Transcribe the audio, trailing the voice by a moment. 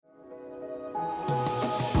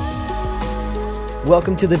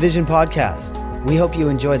Welcome to the Vision Podcast. We hope you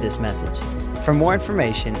enjoy this message. For more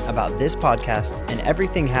information about this podcast and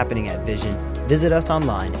everything happening at Vision, visit us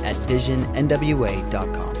online at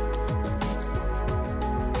visionnwa.com.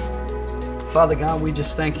 Father God, we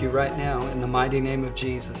just thank you right now in the mighty name of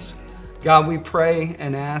Jesus. God, we pray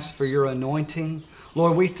and ask for your anointing.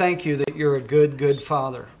 Lord, we thank you that you're a good, good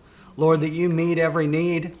Father. Lord, that you meet every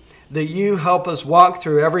need, that you help us walk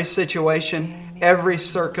through every situation, every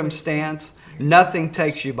circumstance. Nothing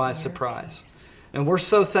takes you by surprise. And we're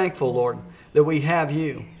so thankful, Lord, that we have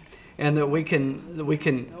you and that we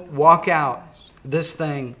can walk out this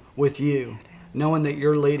thing with you, knowing that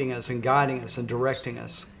you're leading us and guiding us and directing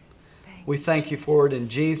us. We thank you for it in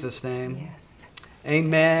Jesus' name.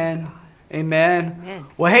 Amen. Amen.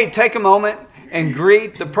 Well, hey, take a moment and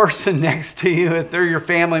greet the person next to you. If they're your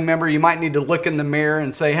family member, you might need to look in the mirror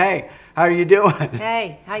and say, hey, how are you doing?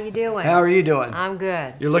 Hey, how you doing? How are you doing? I'm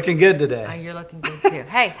good. You're looking good today. Oh, you're looking good too.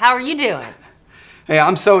 Hey, how are you doing? Hey,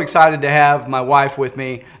 I'm so excited to have my wife with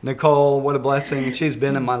me, Nicole. What a blessing. She's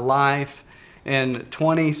been in my life. And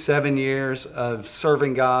 27 years of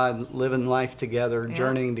serving God, living life together,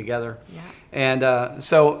 journeying together. Yeah. And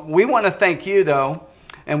so we want to thank you, though,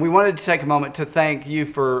 and we wanted to take a moment to thank you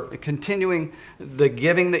for continuing the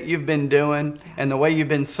giving that you've been doing and the way you've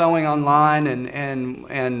been sowing online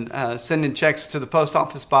and sending checks to the post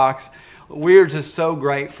office box. We're just so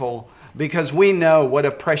grateful because we know what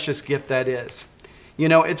a precious gift that is. You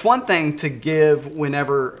know, it's one thing to give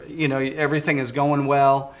whenever, you know, everything is going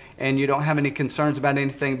well and you don't have any concerns about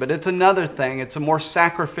anything, but it's another thing. It's a more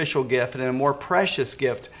sacrificial gift and a more precious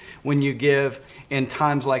gift when you give in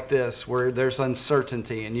times like this where there's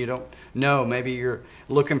uncertainty and you don't know. Maybe you're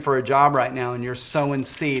looking for a job right now and you're sowing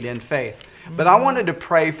seed in faith. But I wanted to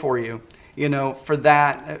pray for you, you know, for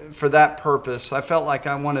that purpose. I felt like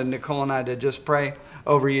I wanted Nicole and I to just pray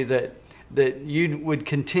over you that you would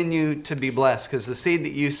continue to be blessed, because the seed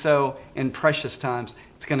that you sow in precious times,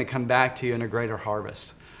 it's going to come back to you in a greater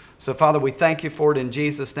harvest. So, Father, we thank you for it in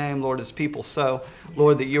Jesus' name, Lord, as people sow.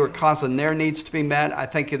 Lord, that you are causing their needs to be met. I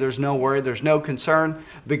thank you there's no worry, there's no concern,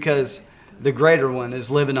 because the greater one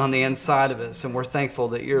is living on the inside of us. And we're thankful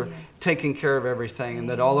that you're taking care of everything and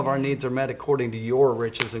that all of our needs are met according to your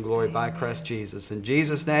riches and glory by Christ Jesus. In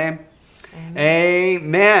Jesus' name,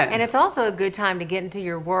 amen. And it's also a good time to get into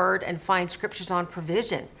your word and find scriptures on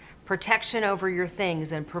provision. Protection over your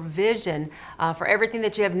things and provision for everything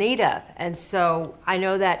that you have need of. And so I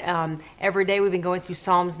know that every day we've been going through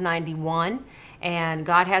Psalms 91, and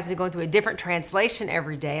God has me going through a different translation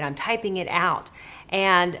every day, and I'm typing it out.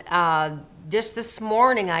 And just this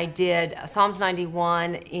morning I did Psalms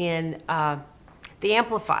 91 in the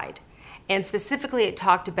Amplified, and specifically it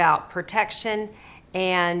talked about protection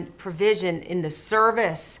and provision in the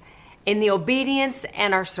service, in the obedience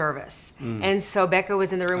and our service. And so Becca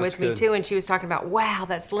was in the room with me too, and she was talking about, wow,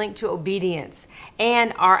 that's linked to obedience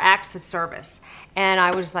and our acts of service. And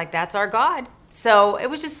I was just like, that's our God. So it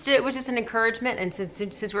was just an encouragement. And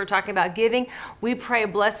since we were talking about giving, we pray a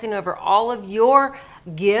blessing over all of your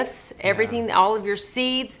gifts, everything, all of your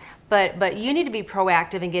seeds. But you need to be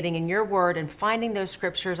proactive in getting in your word and finding those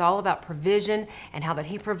scriptures all about provision and how that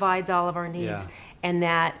he provides all of our needs. And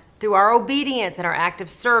that through our obedience and our active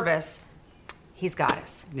service, he's got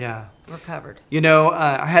us. Yeah. We're covered. You know,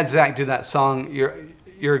 I had Zach do that song,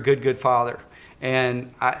 You're a Good, Good Father.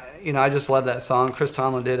 And I just love that song. Chris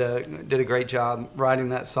Tomlin did a great job writing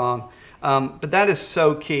that song. But that is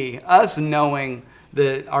so key. Us knowing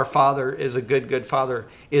that our Father is a good, good Father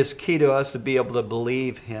is key to us to be able to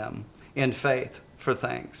believe him in faith for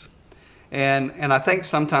things. And I think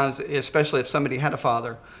sometimes, especially if somebody had a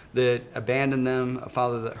father that abandoned them, a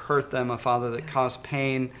father that hurt them, a father that caused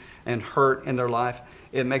pain and hurt in their life,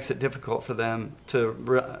 it makes it difficult for them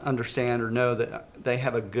to understand or know that they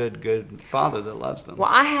have a good, good father that loves them. Well,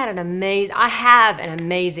 I have an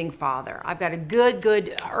amazing father. I've got a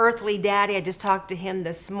good earthly daddy. I just talked to him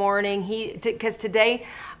this morning. Because today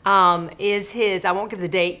is his, I won't give the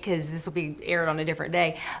date because this will be aired on a different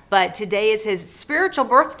day, but today is his spiritual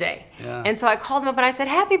birthday. Yeah. And so I called him up and I said,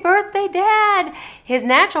 happy birthday, Dad. His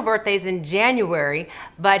natural birthday is in January,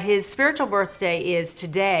 but his spiritual birthday is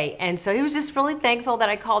today. And so he was just really thankful that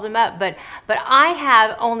I called him up. But I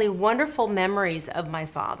have only wonderful memories of my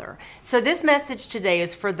father. So this message today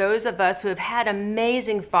is for those of us who have had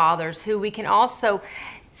amazing fathers, who we can also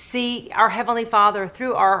see our Heavenly Father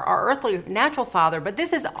through our earthly natural father. But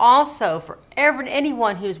this is also for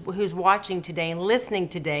anyone who's watching today and listening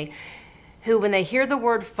today, who when they hear the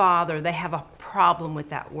word Father, they have a problem with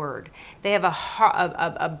that word. They have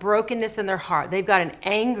a brokenness in their heart. They've got an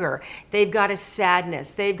anger. They've got a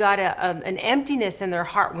sadness. They've got an emptiness in their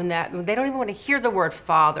heart when they don't even want to hear the word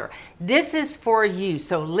Father. This is for you.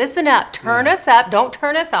 So listen up. Turn us up. Don't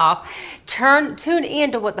turn us off. Tune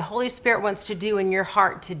in to what the Holy Spirit wants to do in your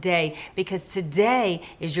heart today, because today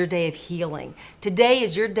is your day of healing. Today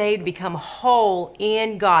is your day to become whole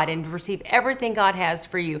in God and to receive everything God has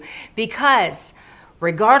for you. Because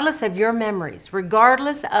regardless of your memories,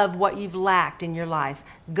 regardless of what you've lacked in your life,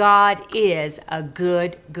 God is a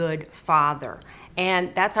good, good Father.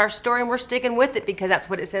 And that's our story, and we're sticking with it because that's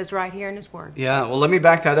what it says right here in His Word. Yeah, well, let me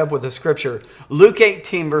back that up with the scripture. Luke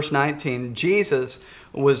 18, verse 19, Jesus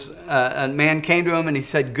was, a man came to Him and he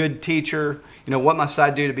said, "Good teacher, what must I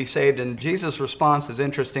do to be saved?" And Jesus' response is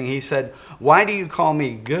interesting. He said, "Why do you call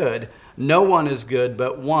me good? No one is good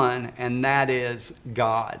but one, and that is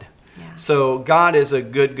God." Yeah. So God is a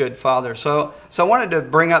good, good Father. So I wanted to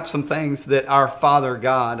bring up some things that our Father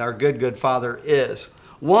God, our good, good Father is.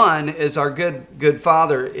 One is our good, good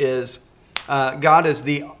Father is God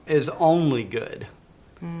is only good.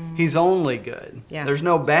 He's only good. Yeah. There's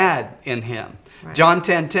no bad in Him. Right. John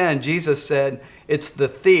 10:10, Jesus said, it's the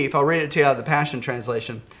thief. I'll read it to you out of the Passion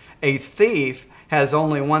Translation. A thief has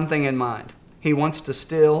only one thing in mind. He wants to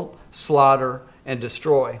steal, slaughter, and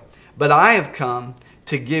destroy. But I have come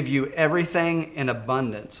to give you everything in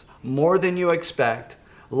abundance, more than you expect,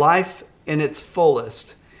 life in its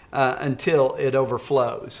fullest, until it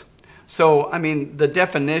overflows. So,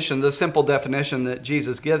 the simple definition that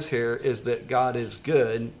Jesus gives here is that God is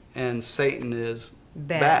good and Satan is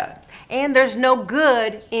bad. And there's no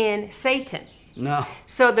good in Satan. No.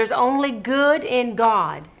 So there's only good in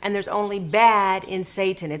God and there's only bad in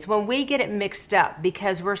Satan. It's when we get it mixed up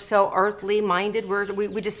because we're so earthly minded.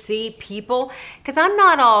 We just see people. Because I'm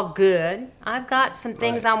not all good. I've got some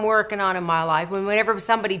things I'm working on in my life. Whenever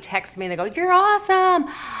somebody texts me and they go, "You're awesome,"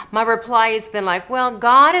 my reply has been like, "Well,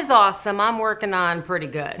 God is awesome. I'm working on pretty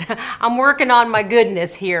good. I'm working on my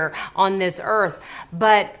goodness here on this earth."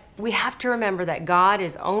 But we have to remember that God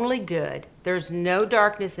is only good. There's no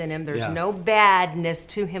darkness in Him. There's no badness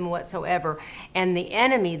to Him whatsoever. And the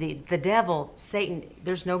enemy, the devil, Satan,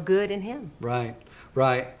 there's no good in him. Right.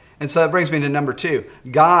 And so that brings me to number 2.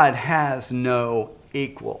 God has no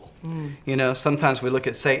equal. Sometimes we look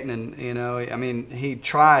at Satan and, he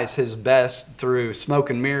tries his best through smoke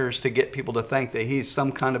and mirrors to get people to think that he's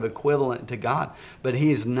some kind of equivalent to God. But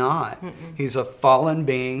he's not. He's a fallen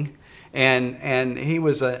being. And he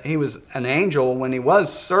was an angel when he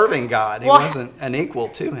was serving God. He wasn't an equal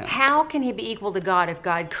to Him. How can he be equal to God if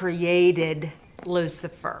God created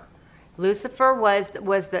Lucifer? Lucifer was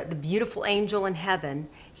the beautiful angel in heaven.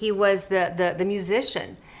 He was the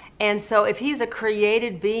musician. And so if he's a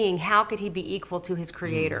created being, how could he be equal to his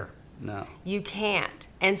creator? No. You can't.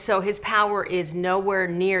 And so his power is nowhere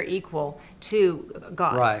near equal to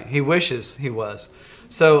God's. Right. He wishes he was.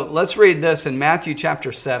 So let's read this in Matthew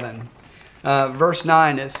chapter 7. Verse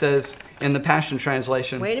 9, it says in the Passion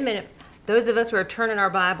Translation. Wait a minute. Those of us who are turning our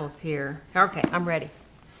Bibles here. Okay, I'm ready.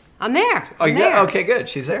 I'm there. Yeah, okay, good.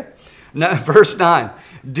 She's there. No, verse 9.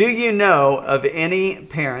 Do you know of any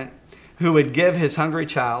parent who would give his hungry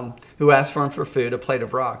child who asked for him for food a plate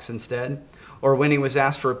of rocks instead? Or when he was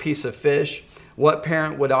asked for a piece of fish, what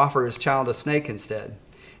parent would offer his child a snake instead?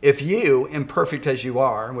 If you, imperfect as you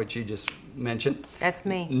are, which you just mentioned, that's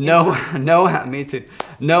me. Me too.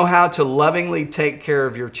 Know how to lovingly take care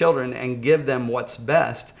of your children and give them what's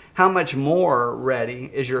best. How much more ready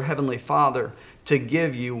is your Heavenly Father to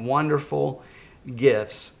give you wonderful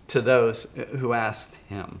gifts to those who ask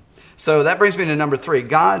Him? So that brings me to number 3.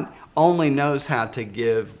 God only knows how to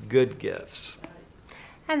give good gifts.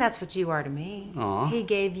 And that's what you are to me. Aww. He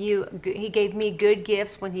gave me good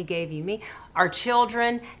gifts when He gave you me. Our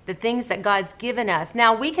children, the things that God's given us.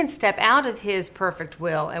 Now we can step out of His perfect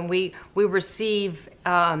will and we receive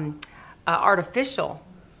artificial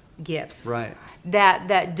gifts. Right.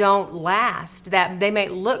 That don't last, that they may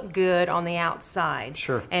look good on the outside.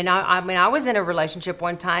 Sure. And I was in a relationship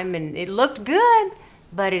one time and it looked good,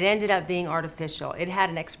 but it ended up being artificial. It had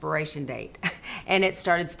an expiration date and it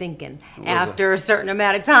started stinking after a certain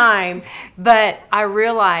amount of time. But I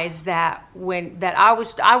realized that I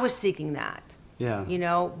was seeking that. Yeah.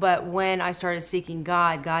 But when I started seeking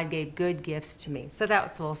God, God gave good gifts to me. So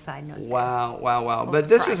that's a little side note. Wow. But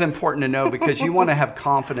this is important to know because you want to have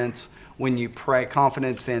confidence when you pray,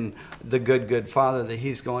 confidence in the good Father that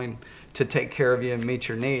He's going to take care of you and meet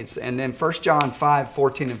your needs. And then 1 John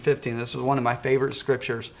 5:14 and 15, this is one of my favorite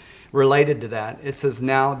scriptures related to that. It says,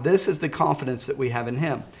 "Now this is the confidence that we have in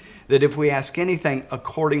Him, that if we ask anything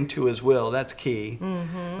according to his will, that's key,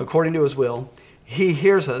 according to his will, he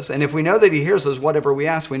hears us. And if we know that he hears us, whatever we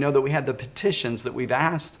ask, we know that we have the petitions that we've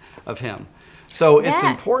asked of him. So it's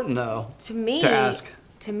important, though, to ask.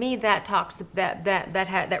 To me, that talks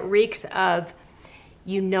that reeks of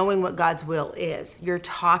you knowing what God's will is. You're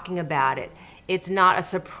talking about it. It's not a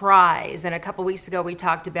surprise. And a couple weeks ago, we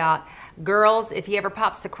talked about girls. If he ever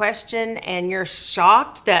pops the question and you're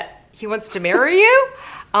shocked that he wants to marry you,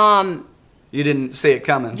 you didn't see it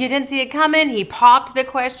coming. You didn't see it coming. He popped the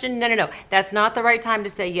question. No. That's not the right time to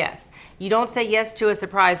say yes. You don't say yes to a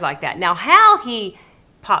surprise like that. Now, how he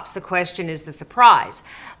pops the question is the surprise.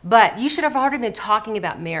 But you should have already been talking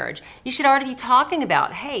about marriage. You should already be talking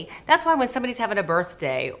about, hey, that's why when somebody's having a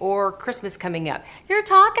birthday or Christmas coming up, you're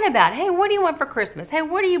talking about, hey, what do you want for Christmas? Hey,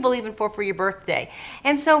 what are you believing for your birthday?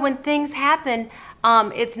 And so when things happen,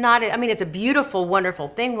 it's not, I mean, it's a beautiful, wonderful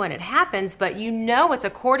thing when it happens, but you know it's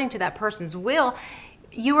according to that person's will.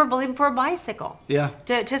 You were believing for a bicycle. Yeah.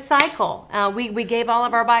 To cycle. We gave all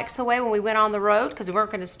of our bikes away when we went on the road because we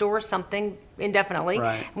weren't going to store something indefinitely.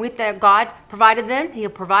 Right. God provided them. He'll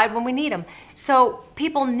provide when we need them. So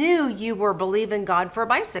people knew you were believing God for a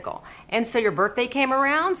bicycle. And so your birthday came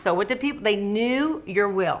around. So what did people? They knew your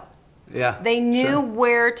will. Yeah. They knew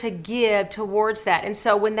where to give towards that. And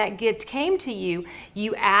so when that gift came to you,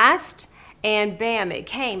 you asked, and bam, it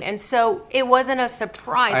came. And so it wasn't a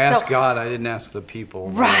surprise. I asked God, I didn't ask the people,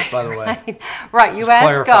 right, by the way. Right, you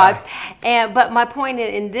asked clarify. God. But my point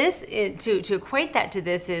in this, to equate that to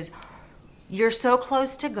this is, you're so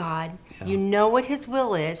close to God. Yeah. You know what his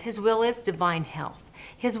will is. His will is divine health.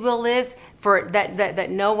 His will is for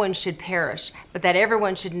that no one should perish, but that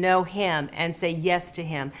everyone should know him and say yes to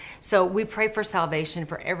him. So we pray for salvation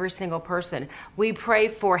for every single person. We pray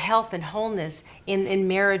for health and wholeness in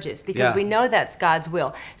marriages because we know that's God's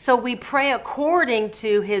will. So we pray according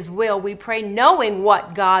to his will. We pray knowing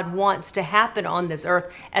what God wants to happen on this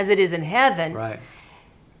earth as it is in heaven. Right.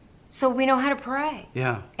 So we know how to pray.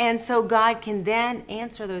 Yeah. And so God can then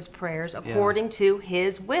answer those prayers according to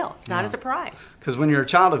his will. It's not a surprise. Because when you're a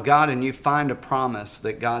child of God and you find a promise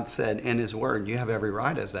that God said in his word, you have every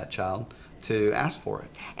right as that child to ask for it.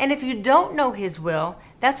 And if you don't know his will,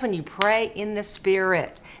 that's when you pray in the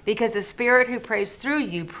Spirit. Because the Spirit who prays through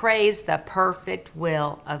you prays the perfect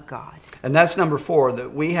will of God. And that's number 4,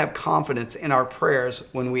 that we have confidence in our prayers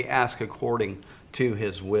when we ask according to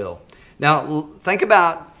his will. Now, think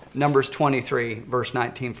about Numbers 23, verse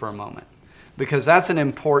 19 for a moment, because that's an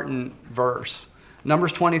important verse.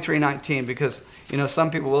 Numbers 23:19, because,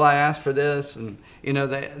 some people, I ask for this, and,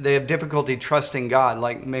 they have difficulty trusting God,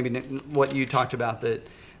 like maybe what you talked about, that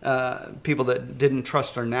people that didn't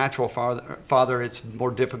trust their natural father, it's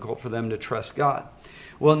more difficult for them to trust God.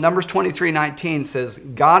 Well, Numbers 23:19 says,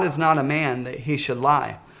 God is not a man that he should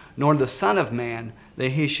lie, nor the son of man that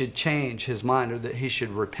he should change his mind or that he should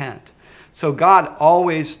repent. So God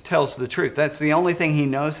always tells the truth. That's the only thing he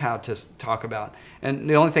knows how to talk about. And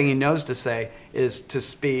the only thing he knows to say is to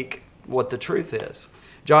speak what the truth is.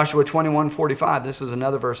 Joshua 21:45, this is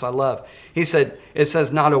another verse I love. It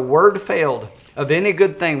says, not a word failed of any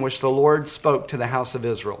good thing which the Lord spoke to the house of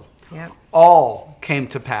Israel. Yep. All came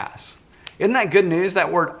to pass. Isn't that good news? That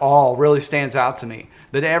word all really stands out to me.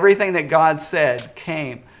 That everything that God said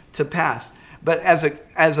came to pass. But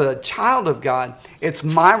as a child of God, it's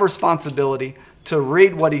my responsibility to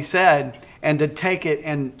read what he said and to take it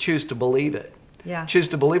and choose to believe it. Yeah. Choose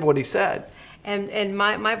to believe what he said. And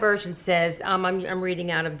my version says, I'm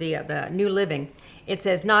reading out of the New Living. It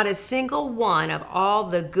says, not a single one of all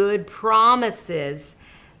the good promises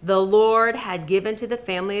the Lord had given to the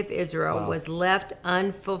family of Israel was left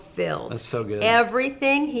unfulfilled. That's so good.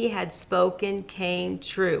 Everything he had spoken came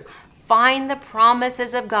true. Find the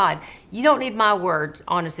promises of God. You don't need my word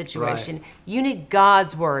on a situation. Right. You need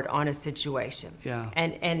God's word on a situation. Yeah.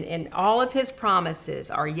 And all of his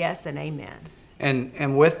promises are yes and amen.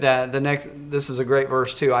 And with that, this is a great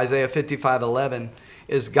verse too. Isaiah 55:11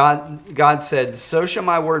 is God said, so shall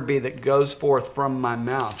my word be that goes forth from my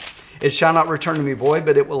mouth. It shall not return to me void,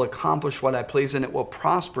 but it will accomplish what I please, and it will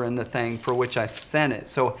prosper in the thing for which I sent it.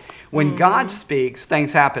 So when God speaks,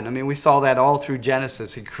 things happen. I mean, we saw that all through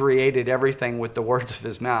Genesis. He created everything with the words of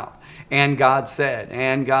his mouth. And God said,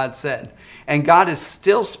 and God said. And God is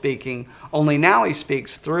still speaking, only now he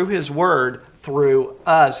speaks through his word, through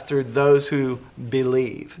us, through those who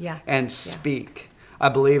believe and speak. I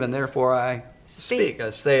believe, and therefore I speak. I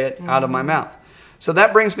say it out of my mouth. So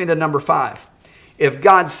that brings me to number 5. If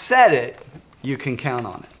God said it, you can count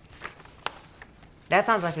on it. That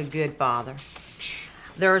sounds like a good father.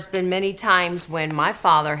 there's been many times when my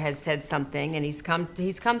father has said something and he's come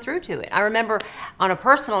through to it. I remember on a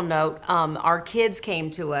personal note, our kids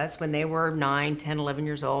came to us when they were 9, 10, 11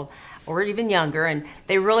 years old, or even younger, and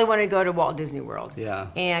they really wanted to go to Walt Disney World. Yeah.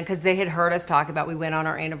 And because they had heard us talk about, we went on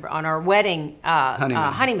our wedding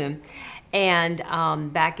honeymoon, and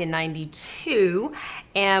back in '92,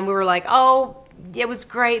 and we were like, oh, it was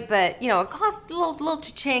great, but it cost a little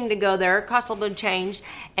cha-ching to go there. It cost a little bit of change,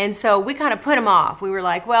 and so we kind of put them off. We were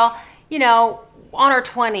like, well, on our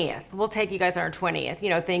 20th, we'll take you guys on our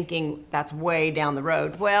 20th, thinking that's way down the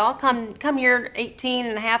road. Well, come year 18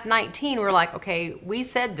 and a half, 19, we're like, okay, we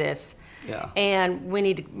said this, and we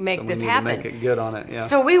need to make this happen. To make it good on it, yeah.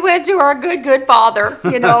 So we went to our good Father,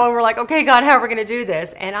 and we're like, okay, God, how are we going to do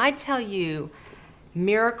this? And I tell you,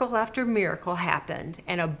 miracle after miracle happened,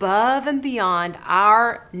 and above and beyond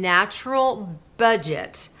our natural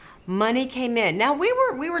budget, money came in. Now we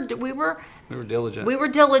were diligent. We were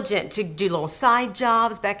diligent to do little side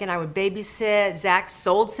jobs. Becky and I would babysit. Zach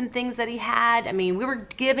sold some things that he had. I mean, we were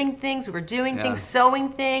giving things, we were doing things, sewing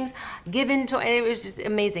things, giving to, and it was just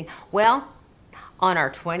amazing. Well, on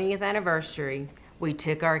our 20th anniversary, we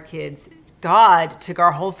took our kids. God took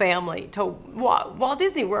our whole family to Walt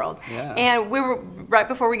Disney World. Yeah. And we were, right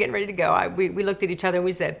before we were getting ready to go, we looked at each other and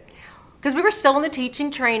we said, because we were still in the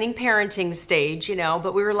teaching, training, parenting stage,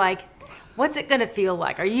 but we were like, what's it going to feel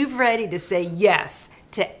like? Are you ready to say yes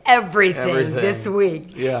to everything this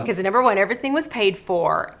week? Yeah. Because number one, everything was paid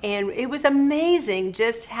for. And it was amazing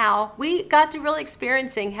just how we got to really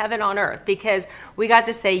experiencing heaven on earth, because we got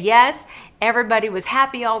to say yes. Everybody was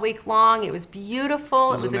happy all week long. It was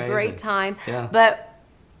beautiful. It was a great time. Yeah. But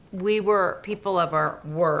we were people of our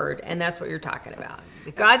word, and that's what you're talking about.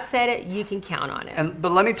 If God said it, you can count on it.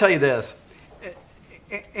 But let me tell you this.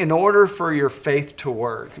 In order for your faith to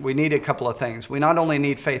work, we need a couple of things. We not only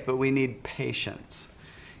need faith, but we need patience.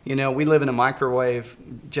 We live in a microwave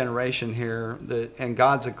generation here, and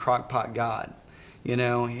God's a crock-pot God.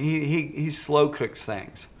 He slow cooks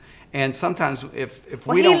things. And sometimes if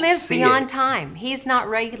we don't see it... He lives beyond time. He's not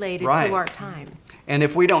regulated to our time. And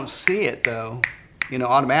if we don't see it, though,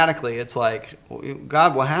 automatically it's like,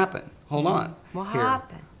 God, what happened? Hold on. What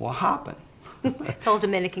happened? What happened? It's old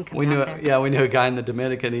Dominican coming we knew out there. Yeah, we knew a guy in the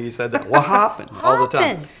Dominican. He said that. What happened? All the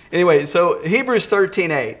time. Anyway, so Hebrews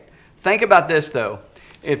 13:8. Think about this, though.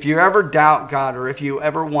 If you ever doubt God, or if you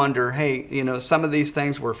ever wonder, hey, some of these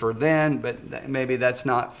things were for then, but maybe that's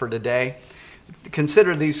not for today,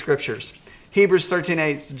 consider these scriptures. Hebrews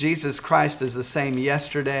 13:8, Jesus Christ is the same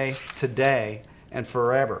yesterday, today, and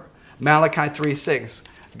forever. Malachi 3:6,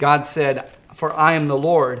 God said, for I am the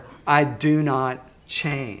Lord, I do not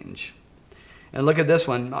change. And look at this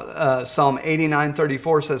one. Psalm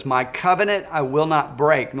 89:34 says, my covenant I will not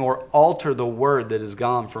break, nor alter the word that is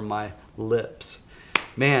gone from my lips.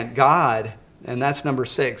 Man, God, and that's number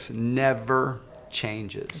 6, never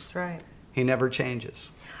changes. That's right. He never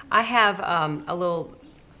changes. I have a little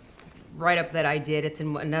write-up that I did. It's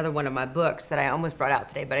in another one of my books that I almost brought out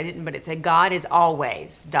today, but I didn't. But it said, God is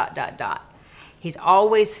always ... He's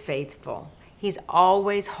always faithful. He's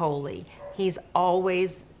always holy. He's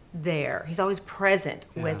always there. He's always present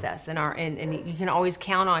with us, and you can always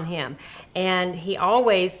count on him. And he's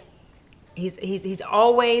always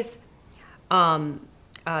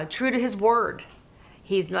true to his word.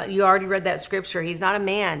 He's not. You already read that scripture. He's not a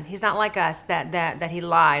man. He's not like us that he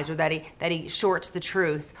lies, or that he shorts the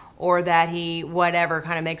truth, or that he whatever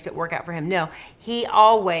kind of makes it work out for him. No, he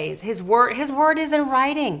always his word is in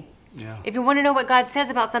writing. Yeah. If you want to know what God says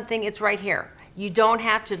about something, it's right here. You don't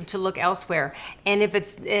have to look elsewhere. And if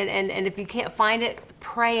it's and if you can't find it,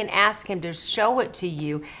 pray and ask him to show it to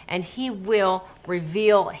you, and he will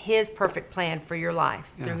reveal his perfect plan for your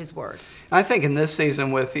life through his word. I think in this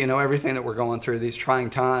season, with everything that we're going through, these trying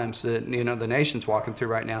times that the nation's walking through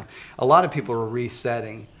right now, a lot of people are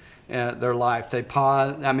resetting their life. They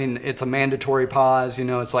pause. I mean, it's a mandatory pause.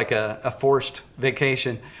 It's like a forced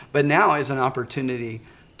vacation. But now is an opportunity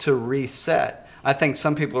to reset. I think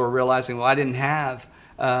some people are realizing, well, I didn't have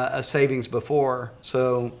a savings before,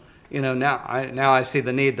 so now I see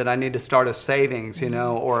the need that I need to start a savings,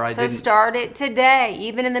 or I didn't. So start it today,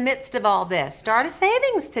 even in the midst of all this. Start a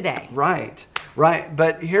savings today. Right.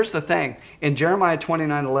 But here's the thing: in Jeremiah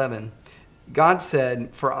 29:11, God said,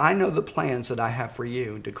 "For I know the plans that I have for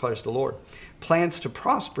you," declares the Lord, "plans to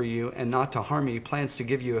prosper you and not to harm you, plans to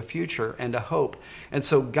give you a future and a hope." And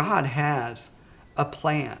so God has a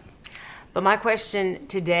plan. But my question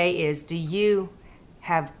today is, do you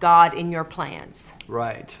have God in your plans?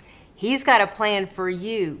 Right. He's got a plan for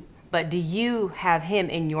you, but do you have him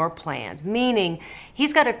in your plans? Meaning,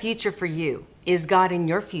 he's got a future for you. Is God in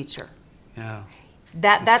your future? Yeah.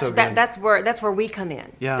 That's where we come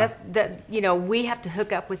in. Yeah. We have to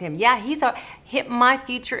hook up with him. Yeah, my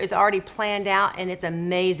future is already planned out, and it's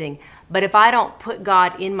amazing. But if I don't put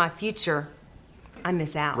God in my future, I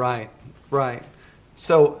miss out. Right.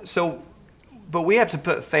 So, but we have to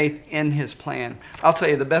put faith in His plan. I'll tell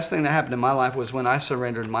you, the best thing that happened in my life was when I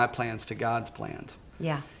surrendered my plans to God's plans.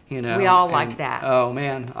 Yeah. We all liked that. Oh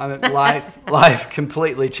man, life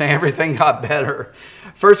completely changed. Everything got better.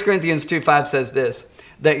 1 Corinthians 2:5 says this,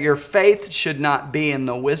 that your faith should not be in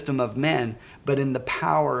the wisdom of men, but in the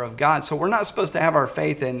power of God. So we're not supposed to have our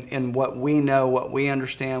faith in what we know, what we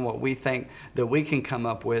understand, what we think that we can come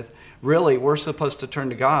up with. Really, we're supposed to turn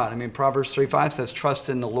to God. I mean, Proverbs 3:5 says, trust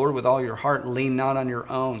in the Lord with all your heart, lean not on your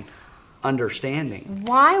own understanding.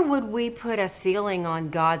 Why would we put a ceiling on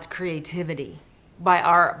God's creativity? By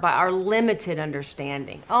our limited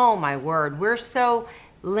understanding. Oh my word, we're so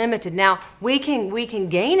limited. Now we can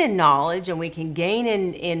gain in knowledge, and we can gain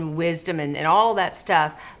in wisdom and all of that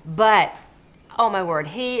stuff, but oh my word,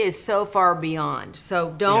 He is so far beyond.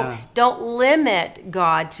 So don't limit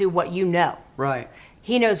God to what you know. Right.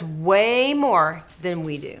 He knows way more than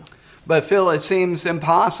we do. But Phil, it seems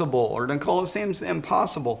impossible, or Nicole, it seems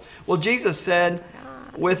impossible. Well, Jesus said,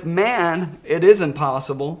 with man it is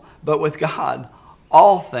impossible, but with God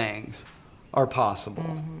all things are possible.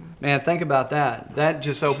 Mm-hmm. Man, think about that. That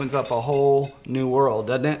just opens up a whole new world,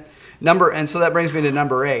 doesn't it? And so that brings me to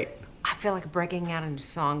number 8. I feel like breaking out into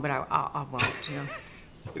song, but I won't.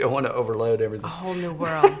 We don't want to overload everything. A whole new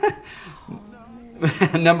world.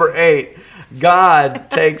 Number 8, God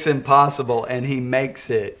takes impossible and He makes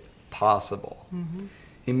it possible. Mm-hmm.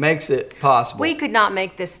 He makes it possible. We could not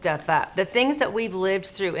make this stuff up. The things that we've lived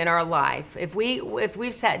through in our life, if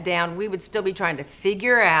we've sat down, we would still be trying to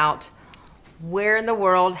figure out where in the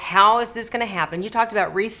world, how is this going to happen? You talked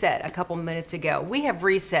about reset a couple minutes ago. We have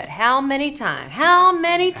reset how many times? How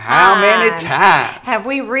many times have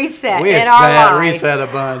we reset in our life? Reset a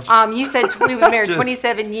bunch. You said we've been married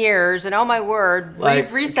 27 years, and oh my word,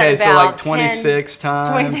 we've reset so about 26 times.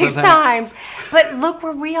 26 times. But look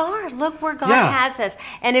where we are. Look where God has us.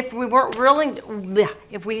 And if we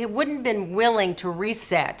wouldn't been willing to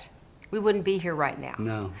reset, we wouldn't be here right now.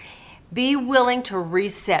 No. Be willing to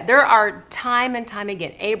reset. There are time and time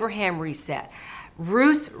again. Abraham reset.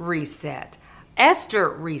 Ruth reset. Esther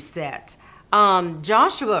reset.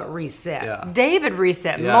 Joshua reset. Yeah. David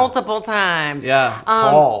reset multiple times. Yeah.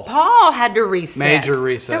 Paul had to reset. Major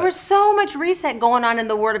reset. There was so much reset going on in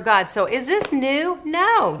the Word of God. So is this new?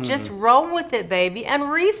 No. Just roll with it, baby,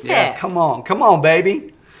 and reset. Yeah, come on,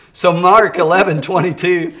 baby. So Mark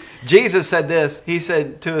 11:22, Jesus said this. He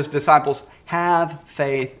said to His disciples, have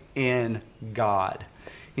faith in God.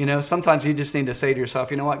 Sometimes you just need to say to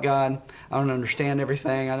yourself, you know what, God, I don't understand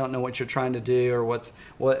everything. I don't know what you're trying to do or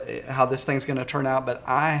how this thing's going to turn out, but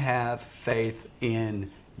I have faith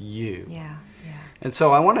in you. Yeah. And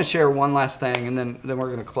so I want to share one last thing, and then we're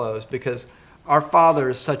going to close, because our Father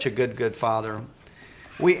is such a good Father.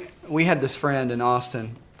 We had this friend in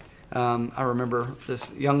Austin. I remember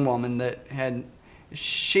this young woman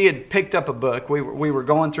she had picked up a book. We were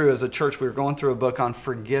going through, as a church, a book on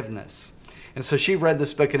forgiveness. And so she read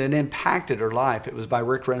this book, and it impacted her life. It was by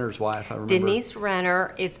Rick Renner's wife, I remember. Denise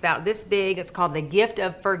Renner. It's about this big. It's called The Gift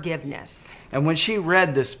of Forgiveness. And when she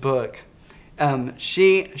read this book,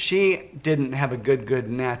 she didn't have a good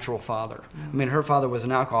natural father. No. I mean, her father was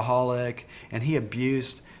an alcoholic, and he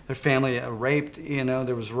abused their family, raped.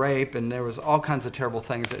 There was rape, and there was all kinds of terrible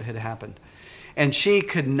things that had happened. And she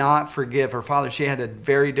could not forgive her father. She had a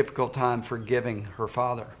very difficult time forgiving her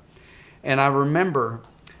father. And I remember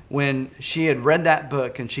when she had read that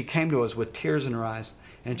book, and she came to us with tears in her eyes,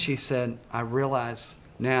 and she said, I realize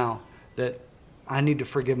now that I need to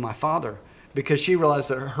forgive my father, because she realized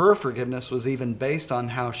that her forgiveness was even based on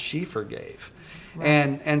how she forgave.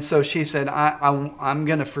 Right. And so she said, I'm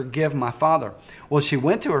going to forgive my father. Well, she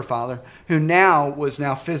went to her father, who was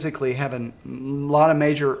physically having a lot of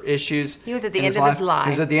major issues. He was at the end of his life. He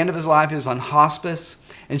was at the end of his life. He was on hospice.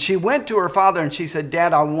 And she went to her father and she said,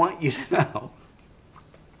 Dad, I want you to know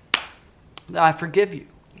that I forgive you.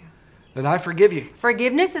 Yeah. That I forgive you.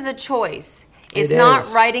 Forgiveness is a choice. It's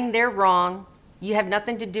not righting their wrong. You have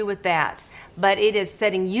nothing to do with that. But it is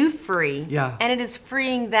setting you free. Yeah. And it is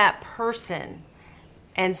freeing that person.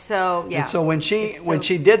 And so, yeah. And so when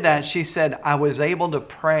she did that, she said, I was able to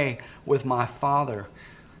pray with my father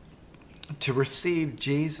to receive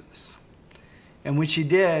Jesus. And when she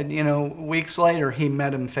did, weeks later, he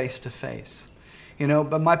met him face to face.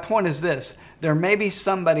 But my point is this. There may be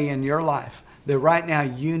somebody in your life that right now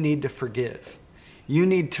you need to forgive. You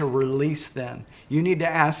need to release them. You need to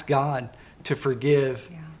ask God to forgive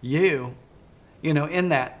you. in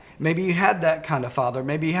that. Maybe you had that kind of father.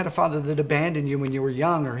 Maybe you had a father that abandoned you when you were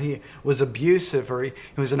young, or he was abusive, or he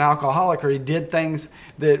was an alcoholic, or he did things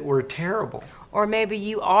that were terrible. Or maybe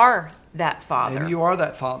you are that father. Maybe you are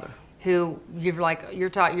that father. Who you've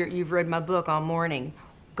read my book all morning.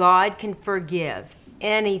 God can forgive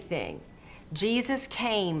anything. Jesus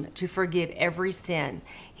came to forgive every sin.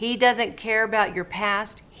 He doesn't care about your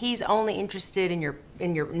past. He's only interested in your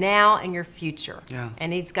now and your future. Yeah.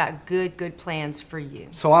 And he's got good plans for you.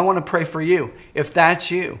 So I want to pray for you. If that's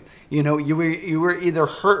you, you were either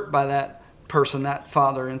hurt by that person, that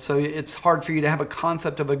father, and so it's hard for you to have a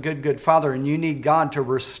concept of a good father, and you need God to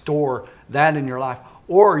restore that in your life.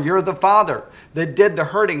 Or you're the father that did the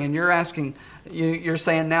hurting, and you're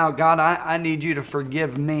saying now, God, I need you to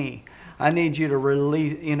forgive me. I need you to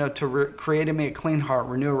release, create in me a clean heart,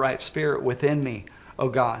 renew a right spirit within me, oh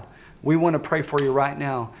God. We want to pray for you right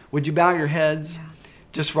now. Would you bow your heads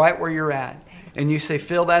just right where you're at? And you say,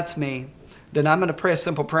 Phil, that's me. Then I'm going to pray a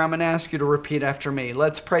simple prayer. I'm going to ask you to repeat after me.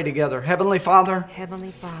 Let's pray together. Heavenly Father,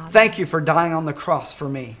 thank you for dying on the cross for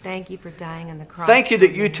me. Thank you for dying on the cross. Thank you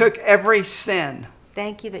that you took every sin.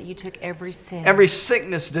 Thank you that you took every sin. Every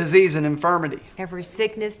sickness, disease, and infirmity. Every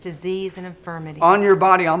sickness, disease, and infirmity. On your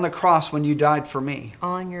body on the cross when you died for me.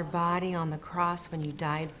 On your body on the cross when you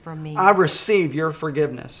died for me. I receive your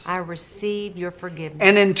forgiveness. I receive your forgiveness.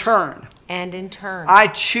 And in turn, I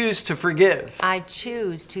choose to forgive. I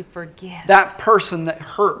choose to forgive. That person that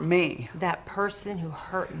hurt me. That person who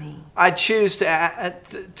hurt me. I choose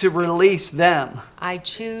to release them. I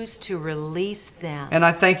choose to release them. And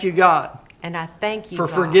I thank you, God. And I thank you, for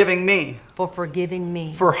God, forgiving me. For forgiving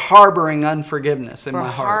me. For harboring unforgiveness in my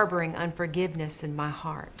heart. For harboring unforgiveness in my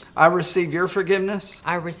heart. I receive your forgiveness.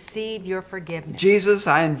 I receive your forgiveness. Jesus,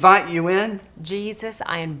 I invite you in. Jesus,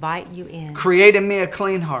 I invite you in. Create in me a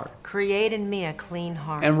clean heart. Create in me a clean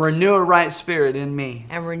heart. And renew a right spirit in me.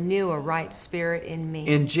 And renew a right spirit in me.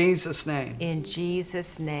 In Jesus' name. In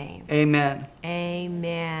Jesus' name. Amen.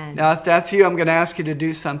 Amen. Now, if that's you, I'm going to ask you to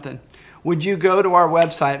do something. Would you go to our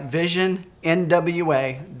website,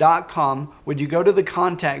 visionnwa.com? Would you go to the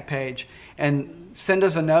contact page and send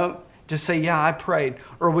us a note? Just say, yeah, I prayed.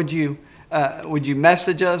 Or would you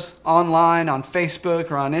message us online on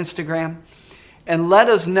Facebook or on Instagram? And let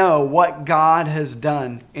us know what God has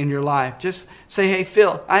done in your life. Just say, hey,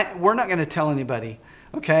 Phil, we're not going to tell anybody.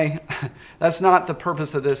 Okay? That's not the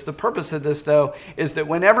purpose of this. The purpose of this, though, is that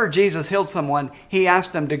whenever Jesus healed someone, he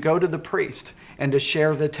asked them to go to the priest and to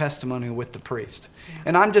share the testimony with the priest. Yeah.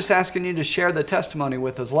 And I'm just asking you to share the testimony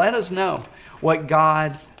with us. Let us know what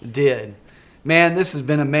God did. Man, this has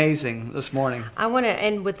been amazing this morning. I want to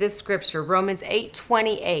end with this scripture, Romans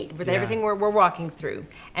 8:28, with everything we're walking through.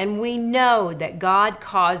 And we know that God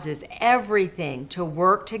causes everything to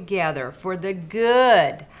work together for the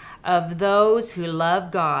good of those who love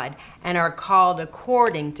God and are called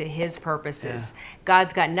according to his purposes. Yeah.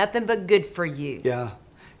 God's got nothing but good for you.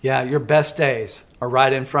 Yeah, your best days are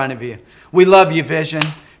right in front of you. We love you, Vision.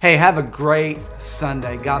 Hey, have a great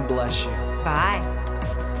Sunday. God bless you. Bye.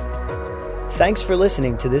 Thanks for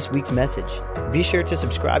listening to this week's message. Be sure to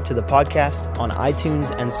subscribe to the podcast on iTunes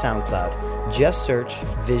and SoundCloud. Just search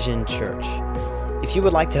Vision Church. If you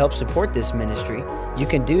would like to help support this ministry, you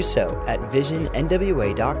can do so at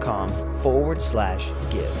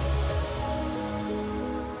visionnwa.com/give.